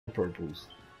purples.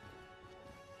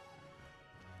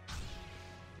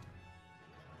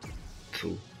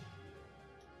 2.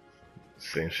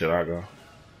 Same shit I got.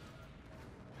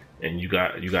 And you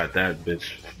got that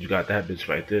bitch. You got that bitch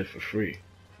right there for free.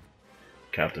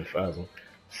 Captain Phasm.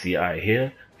 See, I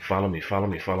here. Follow me. Follow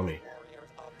me. Follow me.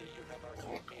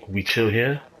 We chill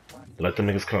here. Let them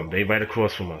niggas come. They right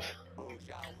across from us.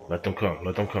 Let them come.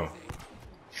 Let them come.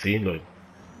 See, look.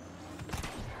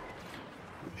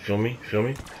 Feel me? Feel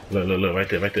me? Look, look, look. Right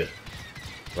there. Right there.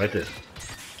 Right there.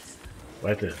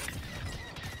 Right there.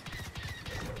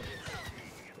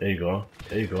 There you go.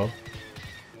 There you go.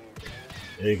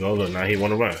 There you go. Look, now he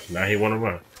wanna run. Now he wanna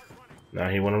run. Now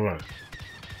he wanna run.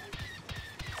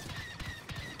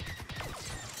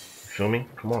 Feel me?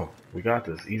 Come on. We got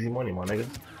this. Easy money, my niggas.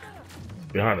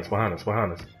 Behind us, behind us,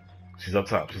 behind us. She's up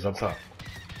top. She's up top.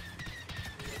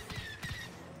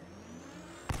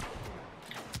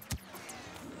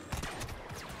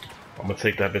 I'm gonna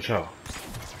take that bitch out.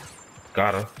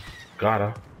 Got her. Got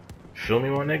her. Feel me,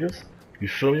 my niggas? You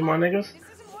feel me, my niggas?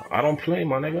 I don't play,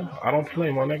 my nigga. I don't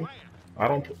play, my nigga. I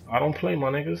don't play, my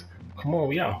niggas. Come on,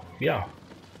 we out. We out.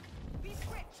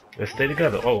 Let's stay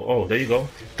together. Oh, oh, there you go.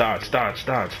 Dodge, dodge,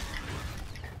 dodge.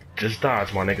 Just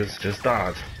dodge, my niggas. Just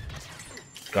dodge.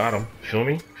 Got him. Feel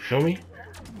me? Feel me?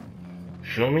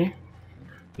 Feel me?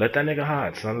 Let that nigga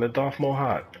hide, son. Let Darth Maul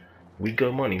hide. We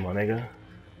good money, my nigga.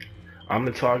 I'm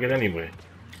the target anyway.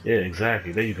 Yeah,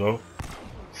 exactly. There you go.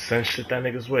 Send shit that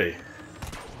nigga's way.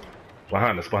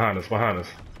 Behind us, behind us, behind us.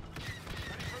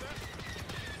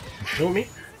 You feel me?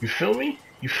 You feel me?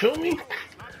 You feel me?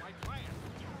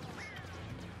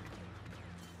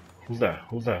 Who's that?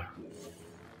 Who's that?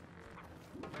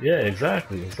 Yeah,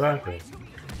 exactly, exactly.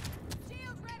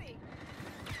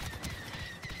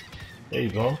 There you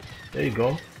go. There you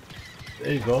go.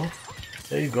 There you go.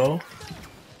 There you go.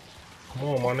 Come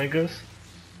on, my niggas.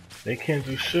 They can't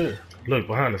do shit. Look,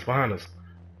 behind us, behind us.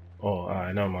 Oh,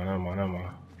 alright, never mind, never mind, never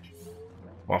mind.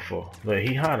 My fault. Look,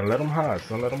 he hiding. Let him hide,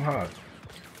 son. Let him hide.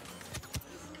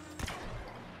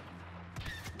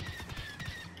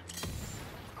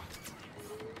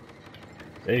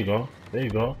 There you go. There you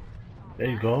go. There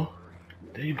you go.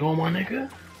 There you go, my nigga.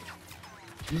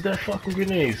 Use that fucking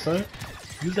grenade, son.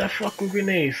 Use that fucking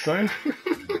grenade, son.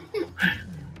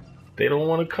 They don't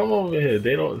want to come over here.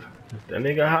 They don't. That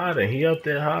nigga hiding. He up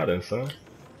there hiding, son.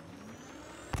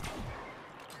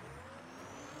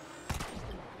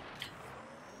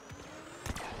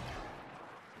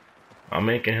 I'm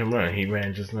making him run. He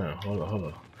ran just now. Hold on, hold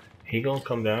on. He gonna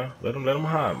come down. Let him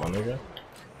hide, my nigga.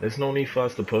 There's no need for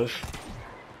us to push.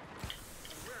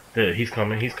 There, he's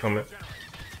coming. He's coming.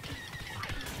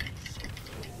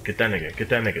 Get that nigga. Get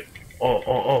that nigga. Oh,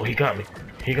 oh, oh, he got me.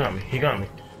 He got me. He got me.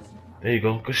 There you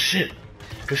go. Good shit.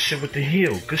 Good shit with the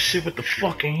heel. Good shit with the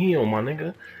fucking heel, my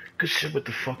nigga. Good shit with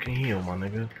the fucking heel, my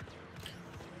nigga.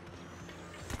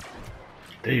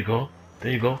 There you go.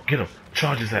 There you go. Get him.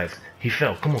 Charge his ass. He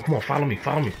fell. Come on, come on. Follow me.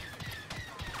 Follow me.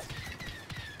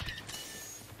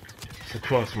 It's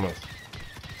across from us.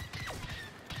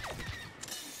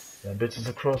 That bitch is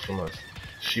across from us.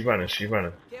 She running. She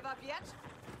running. Give up yet?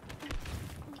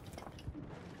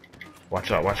 Watch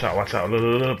out. Watch out. Watch out. Look,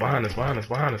 look, look. Behind us. Behind us.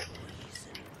 Behind us.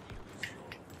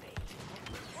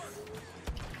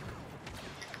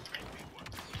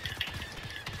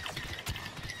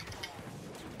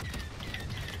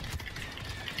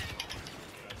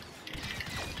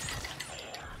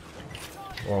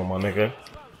 Oh, my nigga.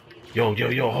 Yo, yo,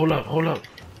 yo, hold up, hold up.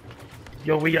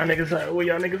 Yo, where y'all niggas at? Where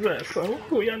y'all niggas at, son?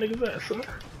 Where y'all niggas at, son?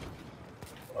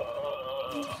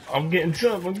 I'm getting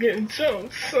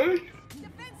jumped, son.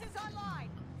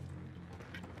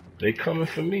 They coming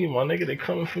for me, my nigga, they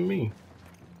coming for me.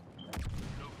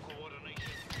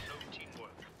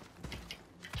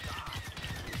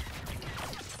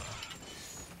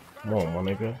 Come on,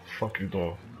 my nigga. Fuck you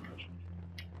doing?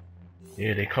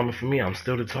 Yeah, they coming for me. I'm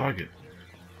still the target.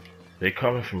 They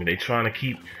coming for me. They trying to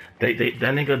keep. That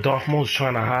nigga Darth Maul's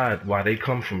trying to hide while they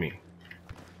come for me.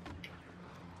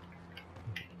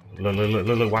 Look, look, look,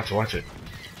 look, look. Watch it, watch it.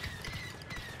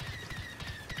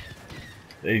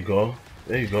 There you go.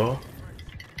 There you go.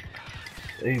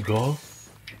 There you go.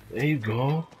 There you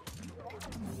go.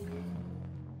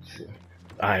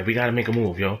 Alright, we gotta make a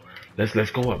move, yo.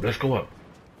 Let's go up. Let's go up.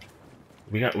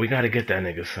 We gotta get that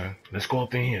nigga, son. Let's go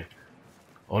up in here.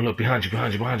 Oh look, behind you,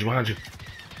 behind you, behind you, behind you.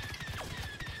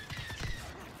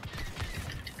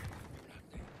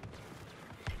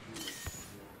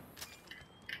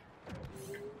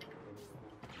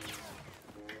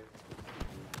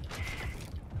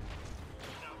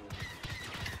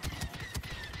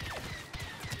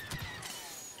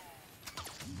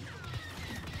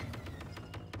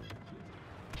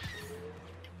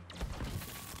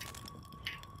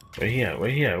 Where he at? Where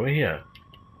he at? Where he at?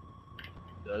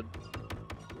 Dead.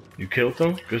 You killed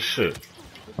him? Good shit.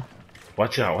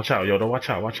 Watch out, Yoda. Watch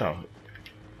out, watch out.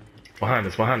 Behind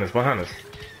us, behind us, behind us.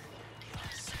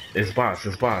 It's boss,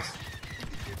 it's boss.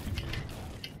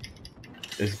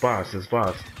 It's boss, it's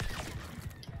boss.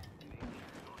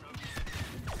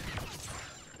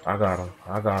 I got him,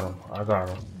 I got him, I got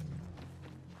him.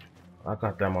 I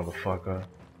got that motherfucker.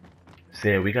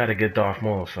 See, we gotta get Darth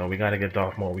Maul, son. We gotta get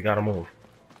Darth Maul. We gotta move.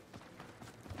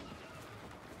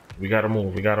 We gotta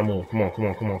move, we gotta move. Come on, come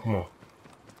on, come on, come on.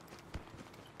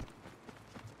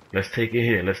 Let's take it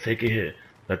here, let's take it here.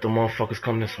 Let the motherfuckers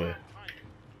come this way.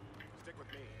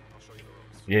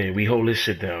 Yeah, we hold this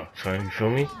shit down, son. You feel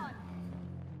me?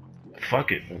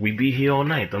 Fuck it. We be here all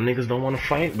night. Them niggas don't wanna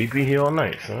fight. We be here all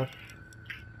night, son.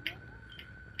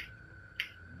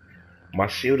 My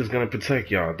shield is gonna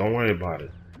protect y'all. Don't worry about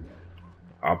it.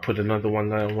 I'll put another one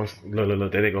down once. Look, look,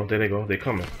 look. There they go. There they go. They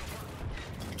coming.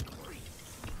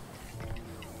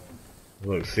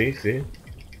 Look, see, see.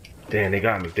 Damn, they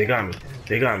got me. They got me.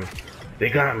 They got me. They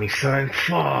got me, son.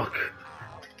 Fuck.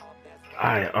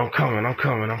 Alright, I'm coming. I'm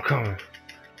coming. I'm coming.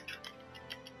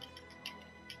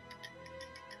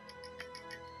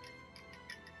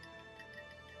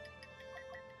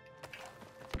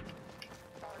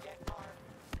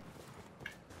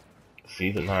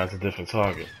 See, now it's a different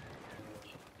target.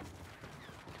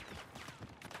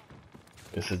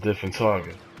 It's a different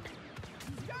target.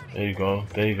 There you go.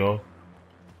 There you go.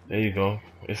 There you go.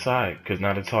 It's alright, because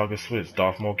now the target switched.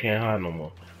 Darth Maul can't hide no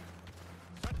more.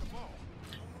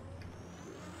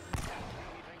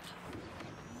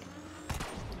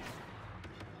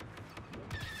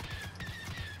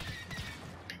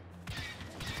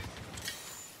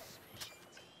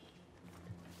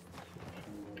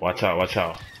 Watch out, watch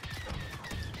out.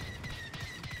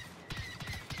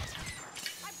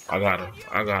 I got him.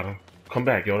 I got him. Come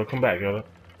back, Yoda. Come back, Yoda.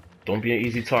 Don't be an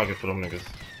easy target for them niggas.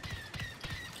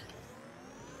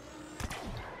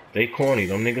 They corny.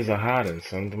 Them niggas are hiding,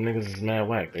 son. Them niggas is mad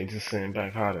whack. They just sitting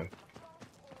back hiding.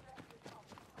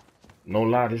 No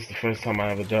lie, this is the first time I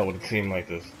ever dealt with a team like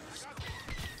this.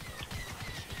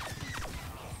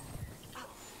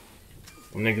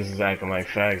 Them niggas is acting like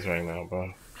fags right now,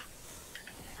 bro.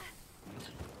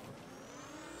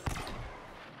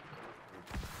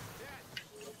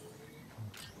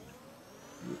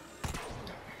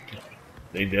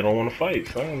 They don't want to fight,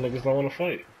 son. Niggas don't want to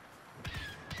fight.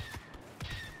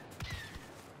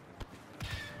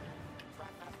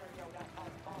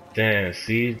 Damn,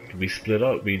 see? We split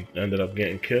up. We ended up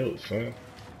getting killed, son.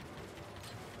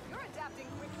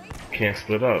 Can't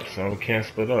split up, son. We can't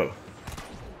split up.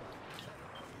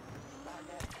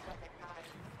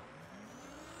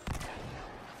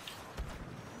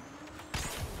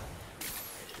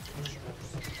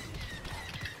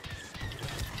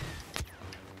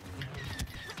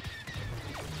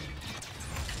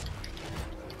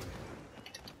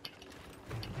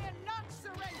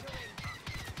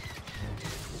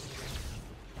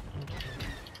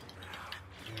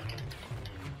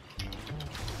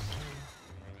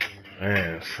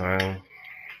 Man, son.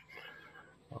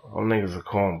 Them niggas are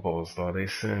cornballs, though. They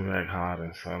sitting back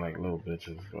hiding, son, like little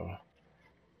bitches, bro.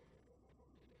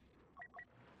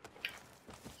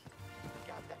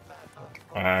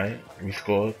 Alright, we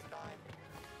scored.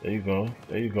 There you go.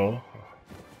 There you go.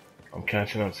 I'm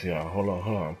catching up to y'all. Hold on,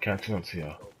 hold on. I'm catching up to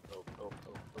y'all.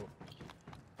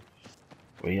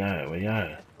 Where y'all at? Where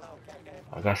y'all at?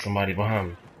 I got somebody behind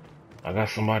me. I got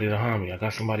somebody behind me. I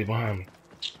got somebody behind me.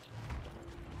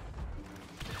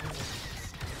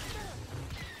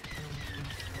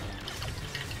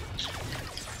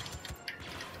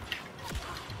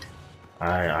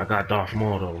 Alright, I got Darth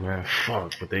Maul though, man.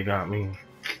 Fuck, but they got me.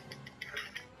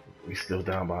 We still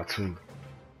down by 2.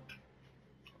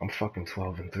 I'm fucking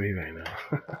 12-3 right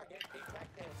now.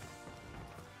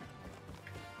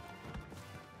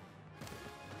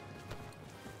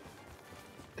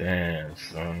 Damn,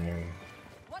 son.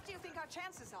 What do you think our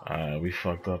chances are? Alright, we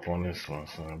fucked up on this one,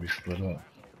 son. We split up.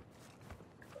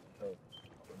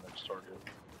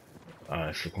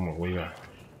 Alright, so come on, where you at?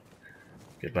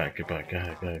 Get back, get back, go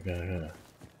ahead, go ahead, go ahead, go ahead.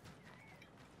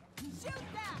 Shoot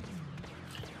them!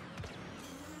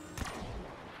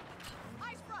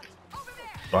 Ice front, over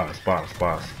there! Boss, boss,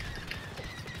 boss.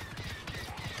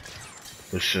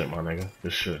 Good shit, my nigga.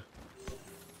 Good shit.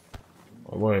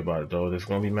 Don't worry about it, though. There's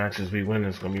gonna be matches we win,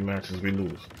 there's gonna be matches we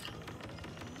lose.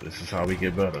 This is how we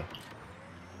get better.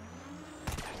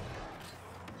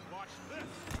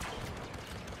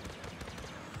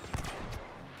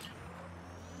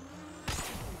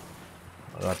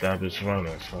 I got that bitch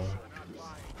running, son.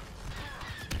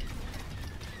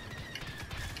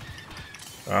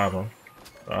 Got him.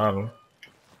 Got him.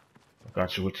 I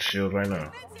got you with the shield right now.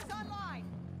 Defense is online.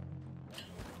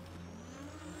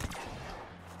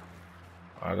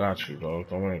 I got you, bro.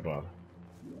 Don't worry about it.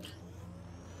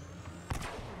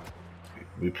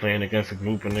 We playing against a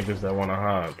group of niggas that wanna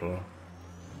hide, bro.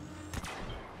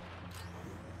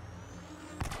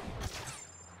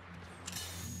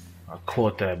 I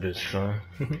caught that bitch, son.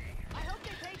 I hope they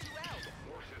paid you well.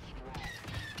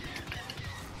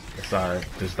 It's alright.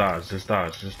 Just dodge. Just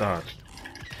dodge. Just dodge.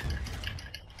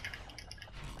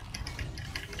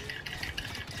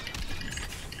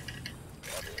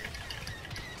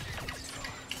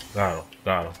 Got him.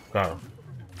 Got him. Got him.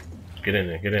 Get in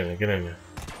there. Get in there. Get in there.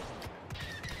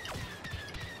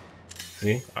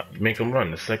 See? Make them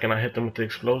run. The second I hit them with the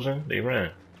explosion, they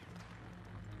ran.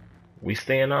 We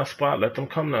stay in our spot. Let them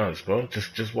come to us, bro.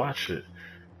 Just watch it.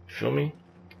 Feel me?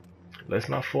 Let's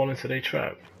not fall into their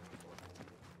trap.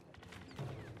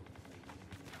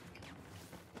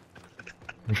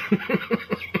 Doing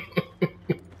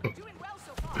well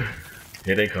so far.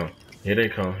 Here they come. Here they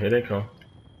come. Here they come.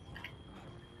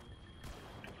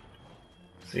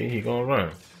 See, he gonna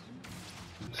run.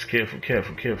 Just careful,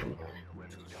 careful, careful.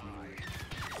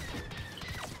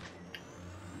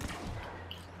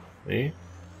 See?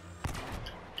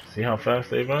 See how fast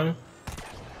they run?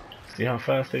 See how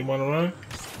fast they wanna run?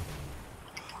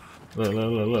 Look,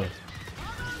 look, look, look.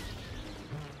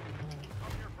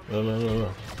 Look, look, look,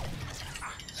 look.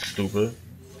 Stupid.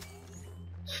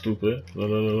 Stupid. Look,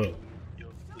 look, look, look. Yo,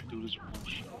 the dude is one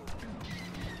shot.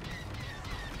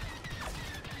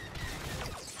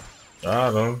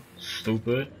 Got him.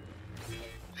 Stupid.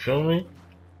 Feel me?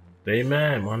 They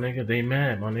mad, my nigga. They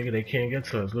mad, my nigga. They can't get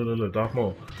to us. Look, look, look. Darth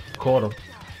Maul. Caught him.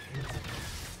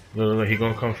 Look, look, look. He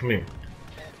gonna come for me.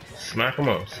 Smack him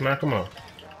up. Smack him up.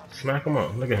 Smack him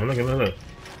up. Look at him. Look at him. Look.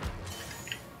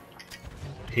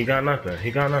 He got nothing.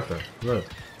 He got nothing. Look.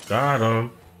 Got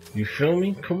him. You feel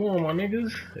me? Come on, my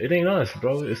niggas. It ain't us,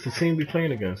 bro. It's the team we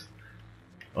playing against.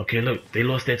 Okay, look. They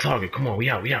lost their target. Come on. We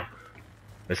out. We out.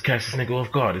 Let's catch this nigga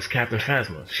off guard. It's Captain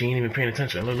Phasma. She ain't even paying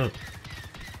attention. Look, look.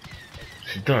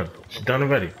 She's done. She's done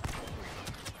already.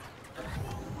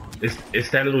 It's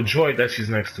that little droid that she's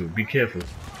next to. Be careful.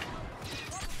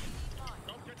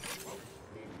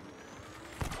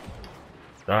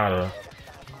 Got her.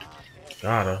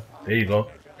 Got her. There you go.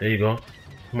 There you go.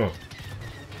 Come on.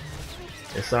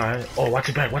 It's alright. Oh, watch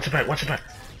your back. Watch your back. Watch your back.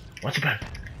 Watch your back.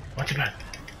 Watch your back.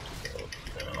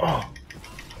 Oh.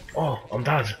 Oh, I'm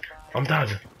dodging. I'm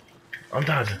dodging. I'm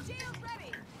dodging. Shield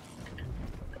ready.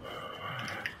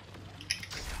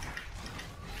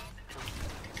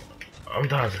 I'm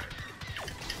dodging.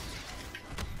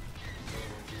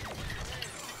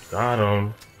 Got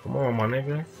him. Come on, my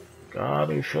nigga. Got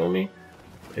him, you feel me?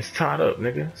 It's tied up,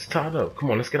 nigga. It's tied up.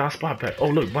 Come on, let's get our spot back. Oh,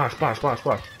 look, box, box, box,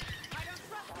 box.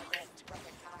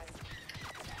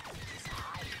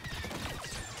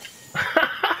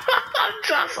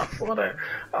 Josh, I saw that.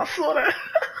 I saw that.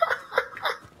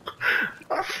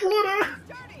 I saw that.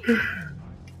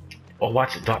 Oh,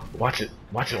 watch it, Doc. Watch it.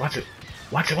 Watch it, watch it.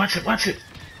 Watch it, watch it, watch it.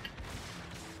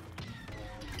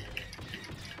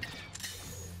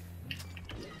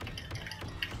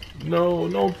 No,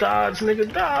 no dodge,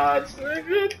 nigga, dodge,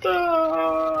 nigga,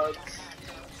 dodge.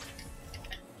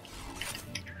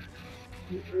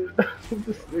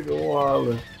 This nigga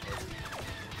wildin'.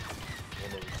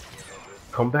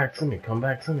 Come back to me, come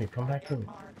back to me, come back to me.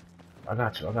 I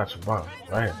got you, bomb,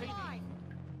 right here.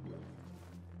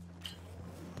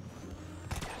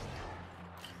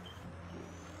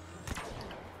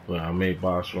 Well, I made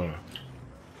boss run.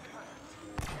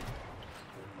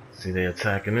 See, they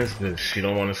attacking this bitch. She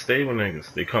don't want to stay with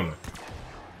niggas. They coming.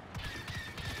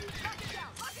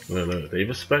 Look, look. They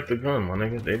respect the gun, my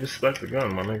nigga. They respect the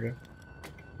gun, my nigga.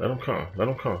 Let them come. Let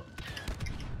them come.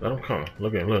 Let them come.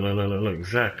 Look at, look, look, look, look, look.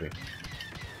 Exactly.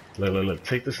 Look, look, look.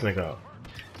 Take this nigga out.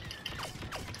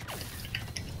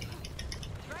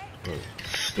 Look.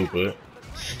 Stupid.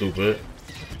 Stupid.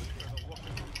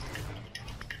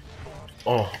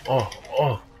 Oh, oh,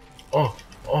 oh, oh,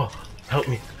 oh. Help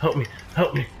me, help me,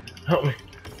 help me. Help me!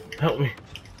 Help me!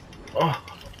 Oh!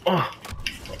 Oh!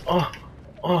 Oh!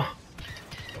 Oh!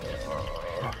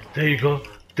 There you go!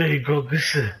 There you go! Good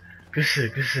shit! Good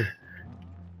shit! Good shit!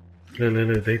 Look! Look!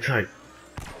 Look! They tight!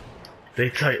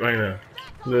 They tight right now!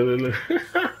 Look! Look!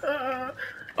 Look!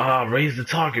 Ah! Raise the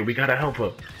target! We gotta help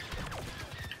her!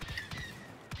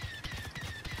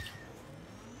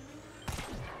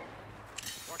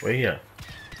 Where he at?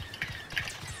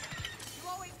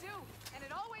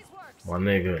 My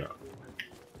nigga,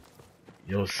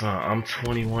 yo son, I'm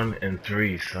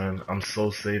 21-3, son. I'm so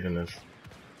saving this.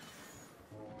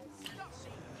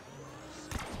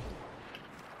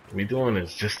 We doing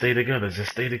this. Just stay together.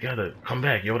 Just stay together. Come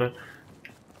back, Yoda.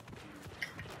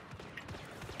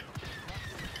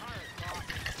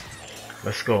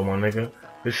 Let's go, my nigga.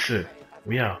 This shit.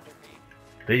 We out.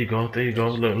 There you go. There you go.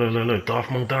 Look, look, look, look.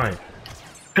 Darth Maul dying.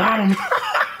 Got him.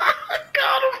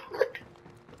 Got him.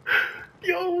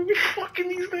 Yo, we fucking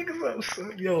these niggas up,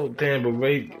 son. Yo, damn, but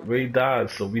Ray died,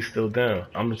 so we still down.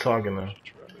 I'm the target now.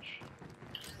 Trash.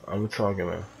 I'm the target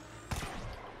now.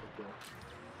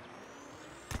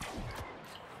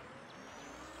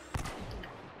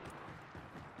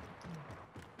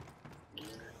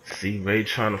 See, Ray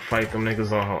trying to fight them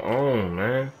niggas on her own,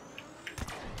 man.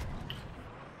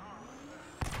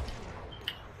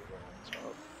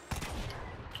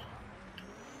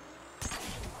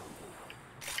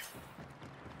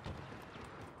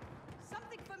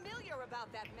 Something familiar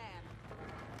about that man.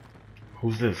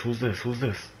 Who's this? Who's this? Who's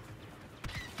this?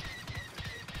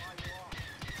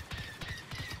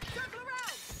 Circle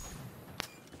around.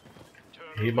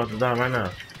 He about to die right now.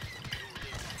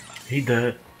 He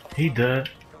dead. He dead.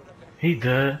 He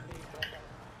dead.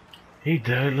 He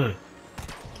dead. Look.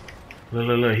 Look,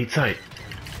 look, look. He tight.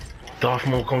 Darth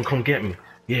Maul, come get me.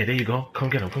 Yeah, there you go.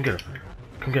 Come get him. Come get him.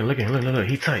 Come get him. Look at him. Look, look, look.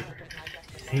 He tight.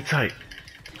 He tight.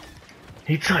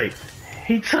 He tight.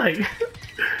 He tight.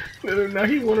 Look, look, now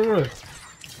he wanna run.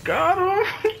 Got him.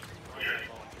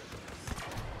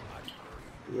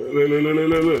 Look, look, look, look,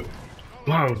 look, look.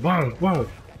 Bang, bang, bang.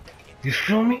 You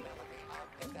feel me?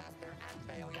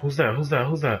 Who's that? Who's that?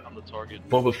 Who's that? I'm the target.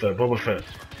 Boba Fett. Boba Fett.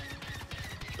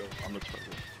 Joe, I'm the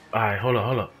target. Alright, hold up,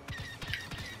 hold up.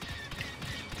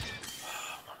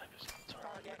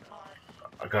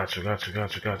 I got you, got you,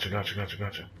 got you, got you, got you, got you,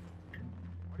 got you.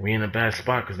 We in a bad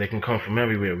spot because they can come from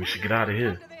everywhere. We should get out of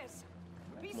here.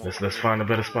 After this. Let's find a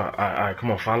better spot. Alright, come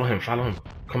on, follow him, follow him.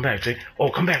 Come back, Jay. Oh,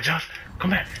 come back, Josh.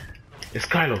 Come back. It's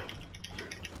Kylo.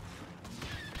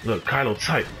 Look, Kylo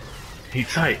tight. He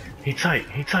tight. He tight.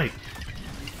 He tight.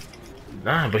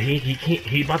 Nah, but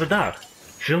he about to die.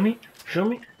 Feel me? Feel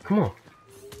me? Come on.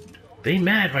 They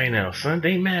mad right now, son.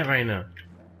 They mad right now.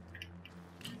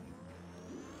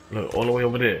 Look, all the way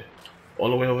over there.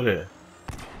 All the way over there.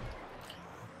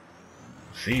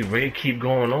 See, Ray keep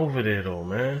going over there though,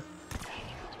 man.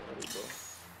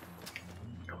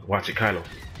 Watch it, Kylo.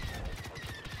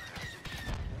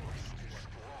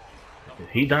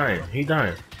 He dying. He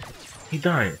dying. He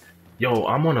dying. Yo,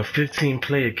 I'm on a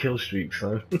 15-player kill streak,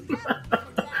 son.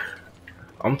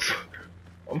 I'm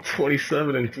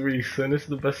 27-3, son. This is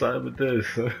the best I ever did,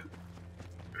 son.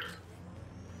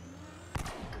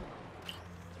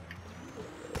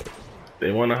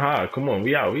 They wanna hide. Come on,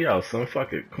 we out, son.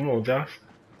 Fuck it. Come on, Josh.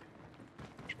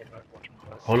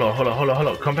 Hold on, hold on, hold on, hold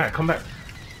on. Come back, come back.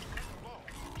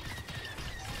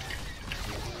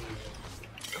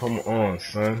 Come on,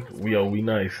 son. We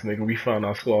nice, nigga. We found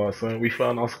our squad, son. We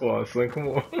found our squad, son. Come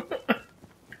on.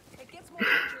 It gets more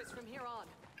dangerous from here on.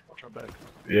 Watch our back.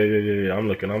 Yeah. I'm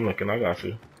looking. I got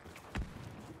you.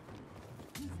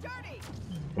 Dirty.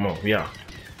 Come on, we out.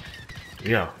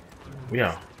 We out. We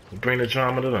out. Bring the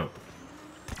drama to them.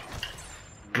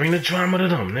 Bring the drama to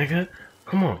them, nigga.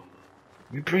 Come on.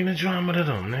 We bring the drama to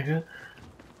them, nigga.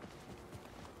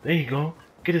 There you go.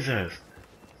 Get his ass.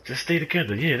 Just stay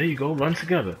together. Yeah, there you go. Run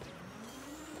together.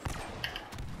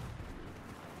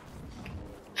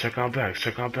 Check our backs.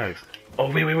 Check our backs.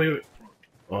 Oh, wait.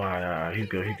 Oh, alright. He's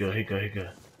good. He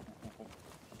good.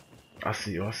 I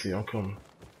see you. I'm coming.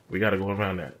 We gotta go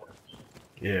around that.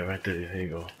 Yeah, right there. Here you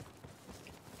go.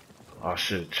 Oh,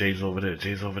 shit. Jay's over there.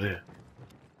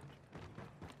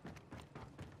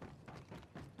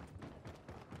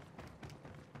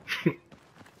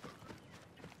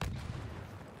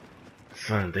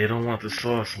 Son, they don't want the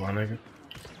sauce, my nigga.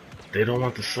 They don't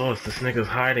want the sauce. This nigga's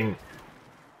hiding.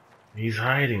 He's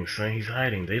hiding, son. He's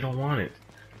hiding. They don't want it. I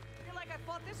feel like I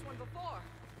fought this one before.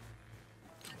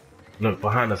 Look,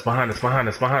 behind us. Fuck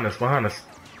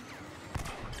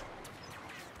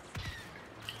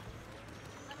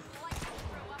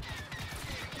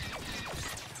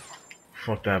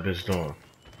that bitch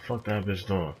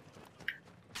doing.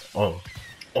 Oh,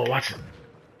 watch it.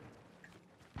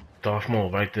 Darth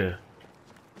Maul right there.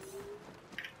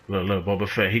 Look, Boba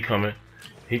Fett, he coming.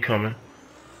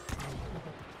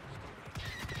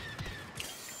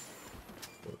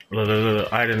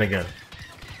 Look, Iden again.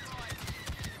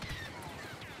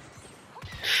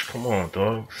 Come on,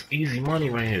 dog. It's easy money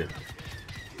right here.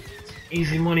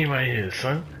 Easy money right here,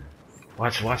 son.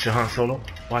 Watch it, Han Solo.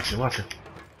 Watch it.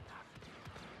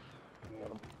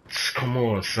 Come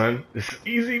on, son. It's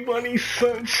easy money,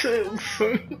 son. Chill,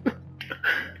 son.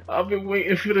 I've been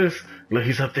waiting for this. Look,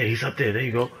 he's up there. There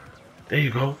you go.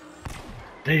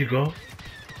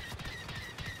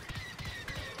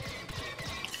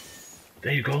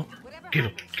 There you go. Get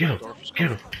him. Get him.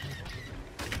 Get him.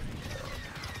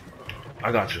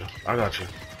 I got you. I got you.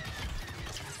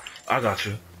 I got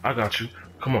you. I got you.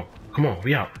 Come on. Come on.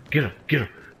 We out. Get him. Get him.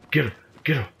 Get him.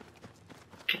 Get him.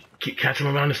 Catch him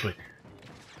around this way.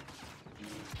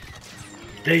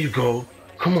 There you go.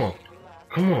 Come on.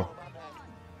 Come on.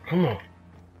 Come on.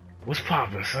 What's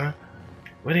poppin', son?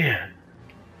 Where they at?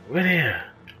 Where they at?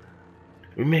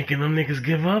 We making them niggas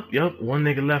give up? Yup, one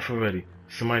nigga left already.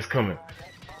 Somebody's coming.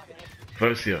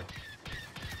 First year.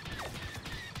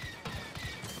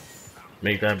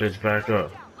 Make that bitch back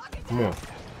up. Come on.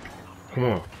 Come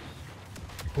on.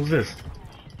 Who's this?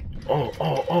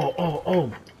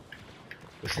 Oh.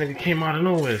 This nigga came out of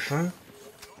nowhere, son.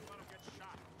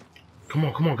 Come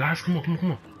on, guys. Come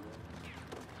on.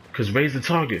 Cause raise the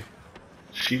target.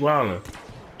 She wildin'.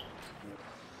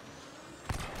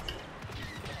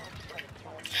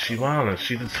 She wildin'.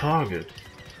 She the target.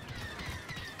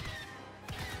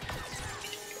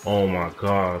 Oh my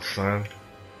god, son.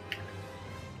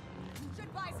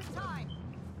 Should buy some time.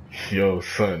 Yo,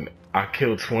 son. I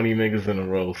killed 20 niggas in a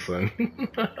row, son.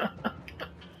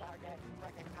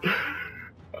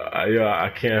 Yo, I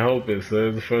can't help it, son.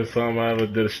 It's the first time I ever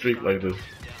did a streak like this.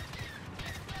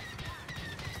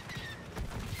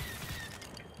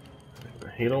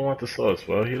 He don't want the sauce,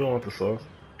 bro. He don't want the sauce.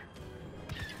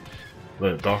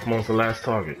 Look, Darth Maul's the last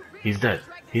target. He's dead.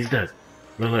 He's dead.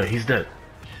 Look, he's dead.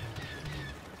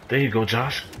 There you go,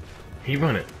 Josh. He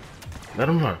running. Let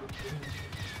him run.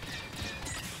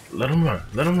 Let him run.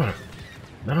 Let him run.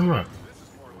 Let him run.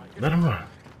 Let him run.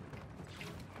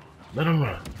 Let him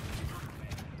run.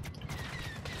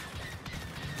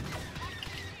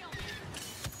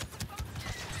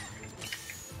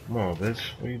 Come on,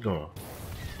 bitch. What are you doing?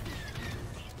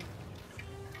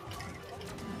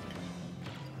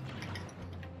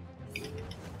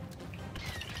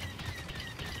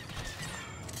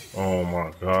 Oh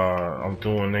my god, I'm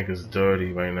doing niggas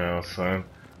dirty right now, son.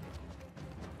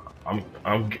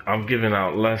 I'm giving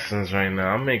out lessons right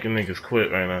now. I'm making niggas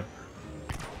quit right now.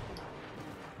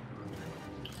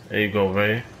 There you go,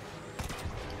 Ray.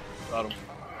 Got him.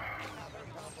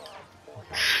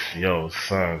 Yo,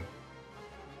 son.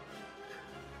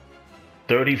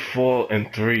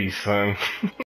 34-3, son.